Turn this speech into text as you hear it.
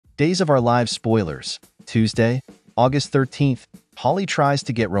Days of Our Lives spoilers. Tuesday, August 13th. Holly tries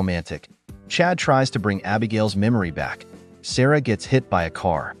to get romantic. Chad tries to bring Abigail's memory back. Sarah gets hit by a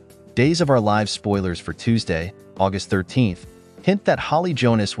car. Days of Our Lives spoilers for Tuesday, August 13th. Hint that Holly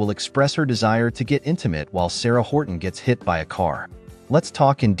Jonas will express her desire to get intimate while Sarah Horton gets hit by a car. Let's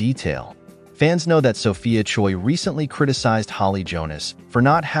talk in detail. Fans know that Sophia Choi recently criticized Holly Jonas for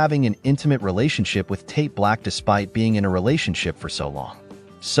not having an intimate relationship with Tate Black despite being in a relationship for so long.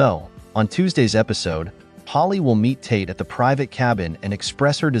 So, on Tuesday's episode, Holly will meet Tate at the private cabin and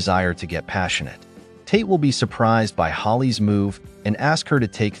express her desire to get passionate. Tate will be surprised by Holly's move and ask her to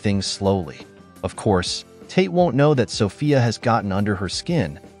take things slowly. Of course, Tate won't know that Sophia has gotten under her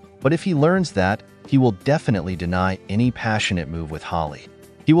skin, but if he learns that, he will definitely deny any passionate move with Holly.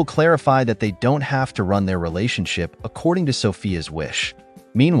 He will clarify that they don't have to run their relationship according to Sophia's wish.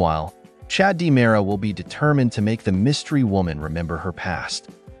 Meanwhile, Chad DiMera will be determined to make the mystery woman remember her past.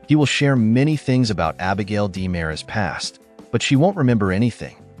 He will share many things about Abigail DiMera's past, but she won't remember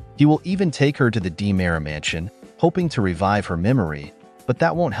anything. He will even take her to the DiMera mansion, hoping to revive her memory, but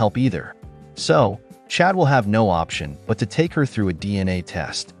that won't help either. So, Chad will have no option but to take her through a DNA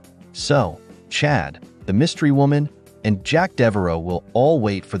test. So, Chad, the mystery woman, and Jack Devereaux will all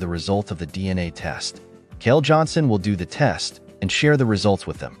wait for the result of the DNA test. Kale Johnson will do the test and share the results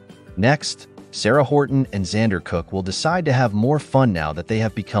with them. Next, Sarah Horton and Xander Cook will decide to have more fun now that they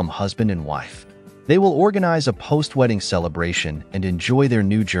have become husband and wife. They will organize a post-wedding celebration and enjoy their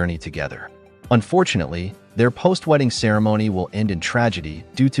new journey together. Unfortunately, their post-wedding ceremony will end in tragedy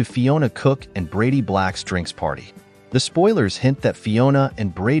due to Fiona Cook and Brady Black's drinks party. The spoilers hint that Fiona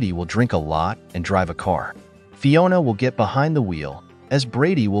and Brady will drink a lot and drive a car. Fiona will get behind the wheel, as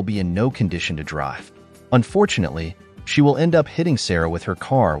Brady will be in no condition to drive. Unfortunately, she will end up hitting Sarah with her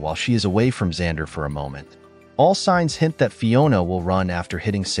car while she is away from Xander for a moment. All signs hint that Fiona will run after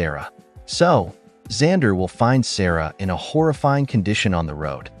hitting Sarah. So, Xander will find Sarah in a horrifying condition on the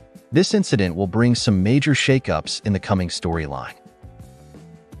road. This incident will bring some major shakeups in the coming storyline.